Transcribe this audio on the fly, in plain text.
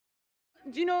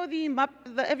Do you know have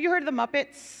you heard of the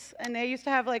Muppets? And they used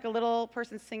to have like a little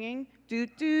person singing. Do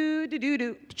do do do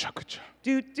do. Pecha Kucha.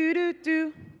 Do do do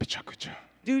do. Pecha Kucha.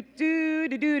 Do do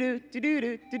do do do do do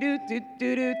do do do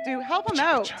do do do. Help them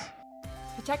out.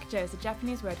 Pecha Kucha is a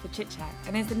Japanese word for chit-chat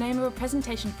and is the name of a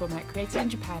presentation format created in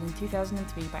Japan in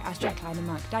 2003 by Astrid Klein and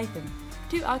Mark Dytham,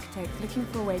 two architects looking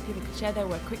for a way people could share their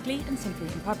work quickly and simply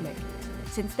in public.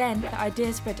 Since then, the idea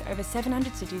has spread to over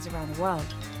 700 cities around the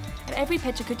world. At every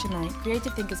Pecha Kucha night,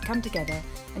 creative thinkers come together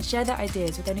and share their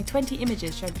ideas with only 20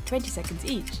 images shown for 20 seconds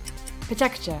each. Pecha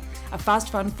Kucha, a fast,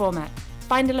 fun format.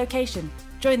 Find a location,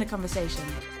 join the conversation.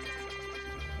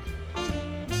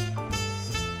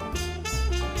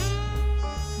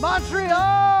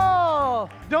 Montreal!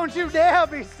 Don't you dare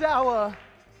be sour.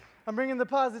 I'm bringing the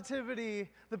positivity,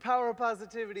 the power of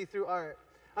positivity through art.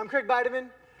 I'm Craig Bidiman.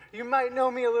 You might know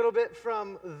me a little bit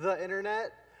from the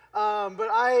internet, but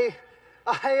I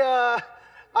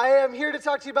am here to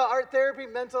talk to you about art therapy,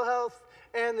 mental health,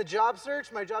 and the job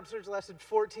search. My job search lasted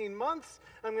 14 months.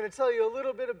 I'm going to tell you a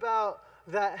little bit about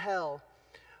that hell.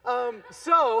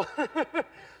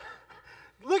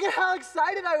 Look at how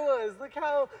excited I was. Look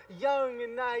how young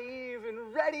and naive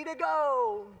and ready to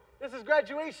go. This is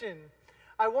graduation.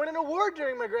 I won an award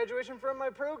during my graduation from my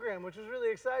program, which was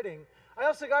really exciting. I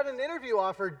also got an interview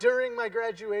offer during my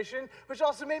graduation, which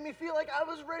also made me feel like I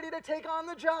was ready to take on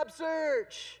the job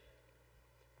search.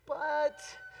 But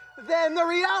then the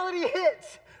reality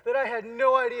hit that I had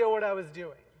no idea what I was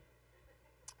doing.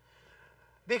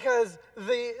 Because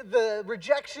the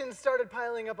rejections started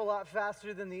piling up a lot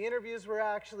faster than the interviews were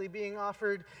actually being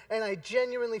offered, and I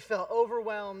genuinely felt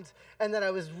overwhelmed, and that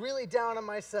I was really down on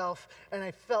myself, and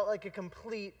I felt like a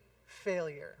complete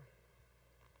failure.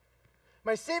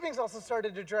 My savings also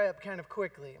started to dry up kind of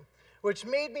quickly, which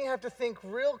made me have to think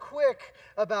real quick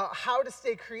about how to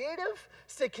stay creative,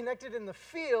 stay connected in the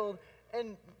field,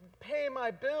 and pay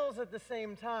my bills at the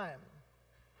same time.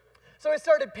 So I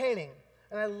started painting,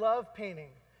 and I love painting,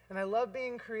 and I love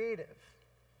being creative.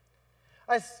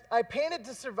 I painted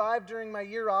to survive during my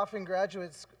year off in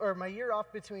my year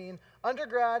off between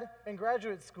undergrad and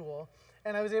graduate school,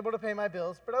 and I was able to pay my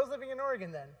bills, but I was living in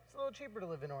Oregon then. It's a little cheaper to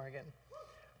live in Oregon.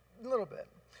 A little bit.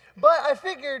 But I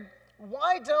figured,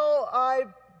 why don't I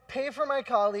pay for my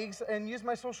colleagues and use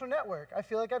my social network? I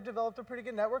feel like I've developed a pretty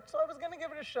good network, so I was going to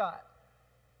give it a shot.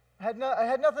 I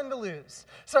had nothing to lose.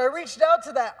 So I reached out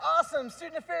to that awesome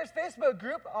Student Affairs Facebook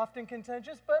group, often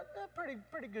contentious, but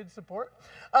pretty good support.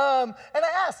 And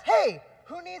I asked, hey,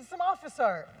 who needs some office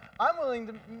art? I'm willing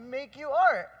to make you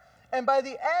art. And by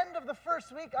the end of the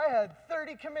first week, I had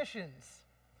 30 commissions.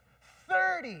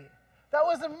 30! That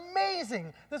was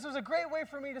amazing. This was a great way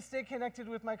for me to stay connected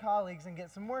with my colleagues and get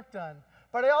some work done.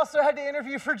 But I also had to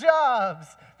interview for jobs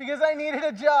because I needed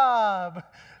a job.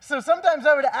 So sometimes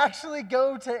I would actually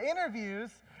go to interviews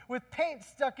with paint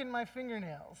stuck in my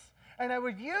fingernails. And I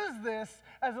would use this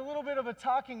as a little bit of a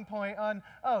talking point on,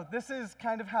 oh, this is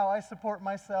kind of how I support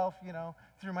myself,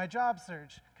 through my job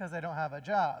search because I don't have a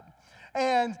job.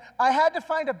 And I had to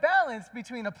find a balance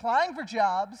between applying for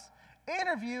jobs,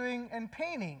 interviewing, and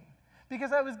painting,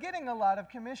 because I was getting a lot of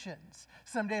commissions.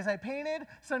 Some days I painted,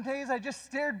 some days I just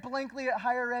stared blankly at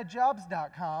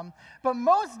higheredjobs.com, but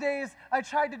most days I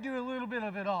tried to do a little bit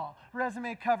of it all.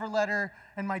 Resume, cover letter,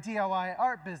 and my DIY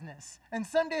art business. And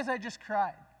some days I just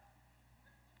cried.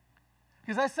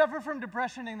 Because I suffer from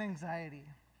depression and anxiety.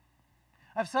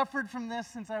 I've suffered from this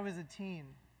since I was a teen.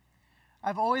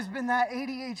 I've always been that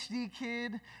ADHD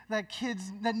kid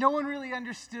that no one really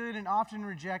understood and often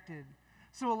rejected.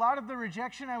 So a lot of the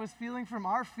rejection I was feeling from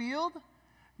our field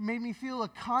made me feel a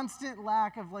constant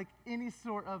lack of any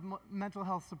sort of mental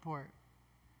health support.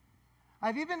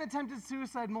 I've even attempted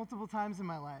suicide multiple times in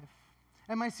my life,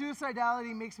 and my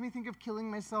suicidality makes me think of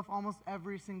killing myself almost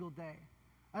every single day.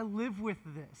 I live with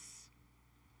this.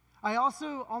 I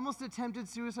also almost attempted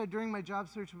suicide during my job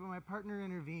search, but my partner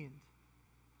intervened.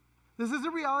 This is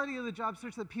a reality of the job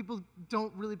search that people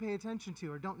don't really pay attention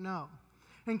to or don't know.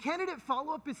 And candidate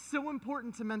follow-up is so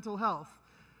important to mental health,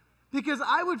 because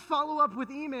I would follow up with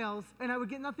emails and I would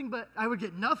get nothing,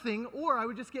 or I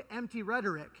would just get empty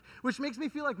rhetoric, which makes me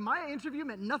feel like my interview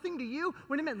meant nothing to you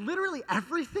when it meant literally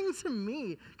everything to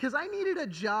me, because I needed a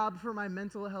job for my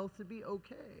mental health to be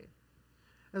okay.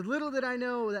 As little did I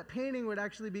know that painting would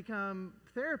actually become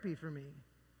therapy for me.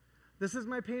 This is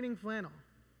my painting flannel.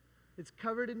 It's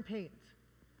covered in paint.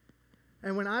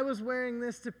 And when I was wearing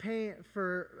this to paint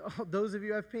for those of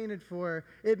you I've painted for,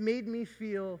 it made me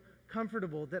feel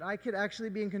comfortable that I could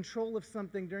actually be in control of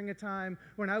something during a time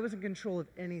when I was in control of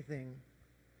anything.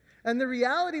 And the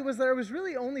reality was that I was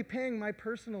really only paying my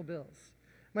personal bills.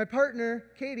 My partner,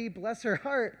 Katie, bless her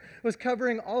heart, was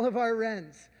covering all of our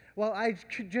rents, while I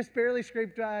could just barely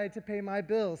scrape by to pay my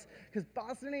bills, because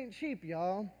Boston ain't cheap,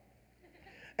 y'all.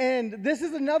 And this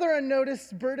is another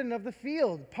unnoticed burden of the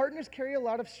field. Partners carry a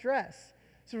lot of stress.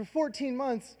 So for 14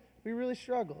 months, we really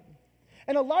struggled.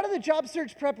 And a lot of the job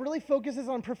search prep really focuses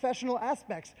on professional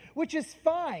aspects, which is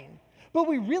fine. But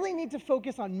we really need to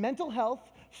focus on mental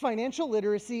health, financial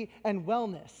literacy, and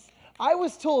wellness. I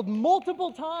was told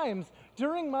multiple times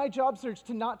during my job search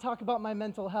to not talk about my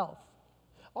mental health.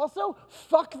 Also,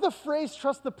 fuck the phrase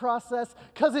trust the process,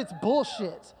 because it's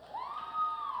bullshit.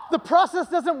 The process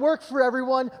doesn't work for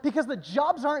everyone because the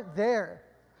jobs aren't there.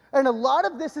 And a lot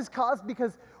of this is caused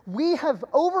because we have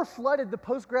overflooded the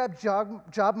post-grad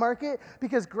job market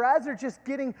because grads are just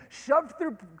getting shoved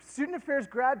through student affairs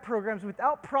grad programs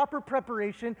without proper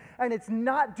preparation, and it's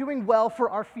not doing well for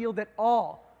our field at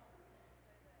all.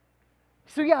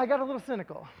 So yeah, I got a little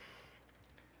cynical.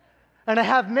 And I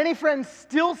have many friends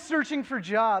still searching for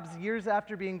jobs years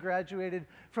after being graduated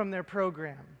from their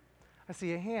program. I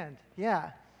see a hand,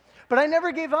 yeah. But I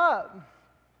never gave up.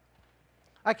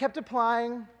 I kept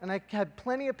applying, and I had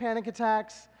plenty of panic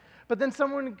attacks, but then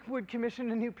someone would commission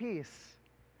a new piece.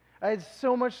 I had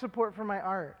so much support for my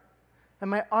art, and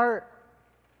my art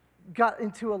got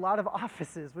into a lot of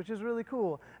offices, which is really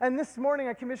cool. And this morning,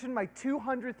 I commissioned my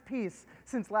 200th piece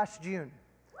since last June.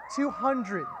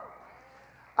 200.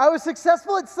 I was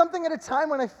successful at something at a time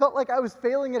when I felt like I was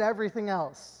failing at everything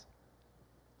else.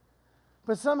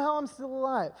 But somehow I'm still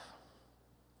alive.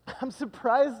 I'm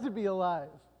surprised to be alive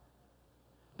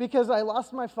because I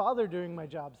lost my father during my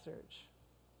job search,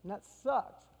 and that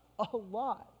sucked a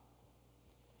lot.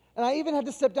 And I even had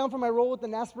to step down from my role with the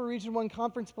NASPA Region 1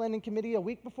 Conference Planning Committee a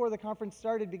week before the conference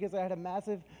started because I had a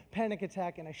massive panic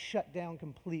attack and I shut down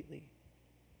completely.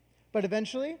 But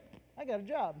eventually, I got a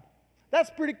job. That's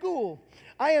pretty cool.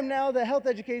 I am now the Health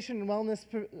Education and Wellness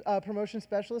Promotion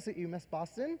Specialist at UMass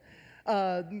Boston.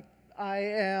 I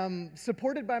am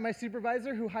supported by my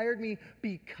supervisor who hired me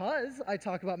because I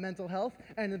talk about mental health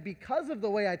and because of the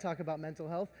way I talk about mental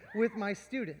health with my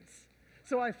students.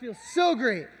 So I feel so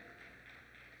great.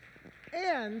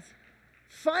 And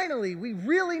finally, we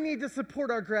really need to support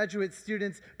our graduate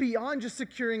students beyond just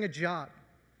securing a job.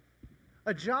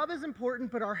 A job is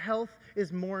important, but our health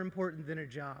is more important than a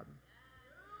job.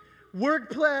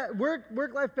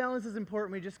 Work-life balance is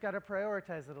important. We just got to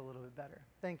prioritize it a little bit better.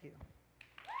 Thank you.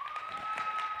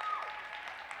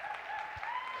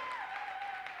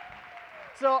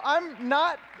 So I'm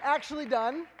not actually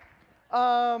done.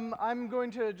 I'm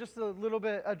going to just a little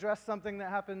bit address something that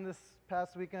happened this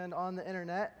past weekend on the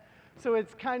internet. So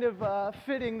it's kind of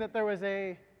fitting that there was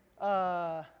a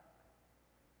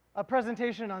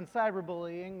presentation on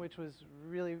cyberbullying, which was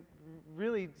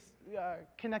really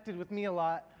connected with me a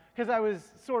lot, because I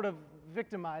was sort of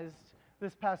victimized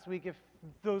this past week. If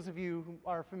those of you who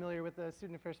are familiar with the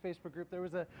Student Affairs Facebook group, there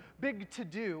was a big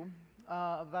to-do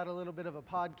about a little bit of a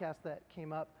podcast that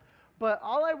came up. But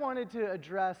all I wanted to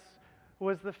address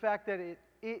was the fact that it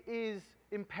is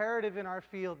imperative in our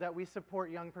field that we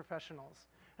support young professionals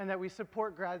and that we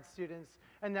support grad students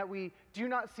and that we do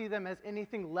not see them as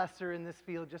anything lesser in this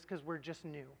field just because we're just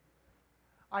new.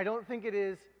 I don't think it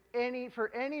is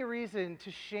for any reason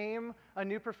to shame a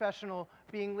new professional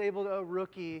being labeled a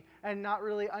rookie and not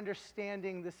really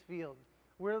understanding this field.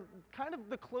 We're kind of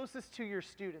the closest to your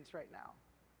students right now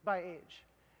by age.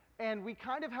 And we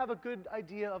kind of have a good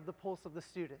idea of the pulse of the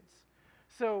students.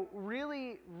 So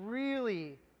really,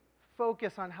 really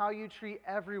focus on how you treat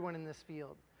everyone in this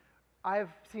field.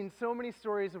 I've seen so many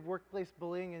stories of workplace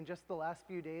bullying in just the last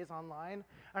few days online,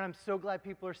 and I'm so glad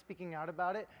people are speaking out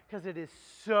about it because it is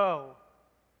so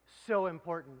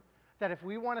important that if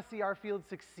we want to see our field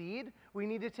succeed, we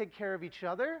need to take care of each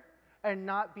other and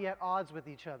not be at odds with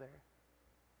each other.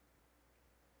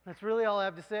 That's really all I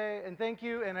have to say, and thank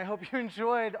you, and I hope you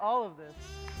enjoyed all of this.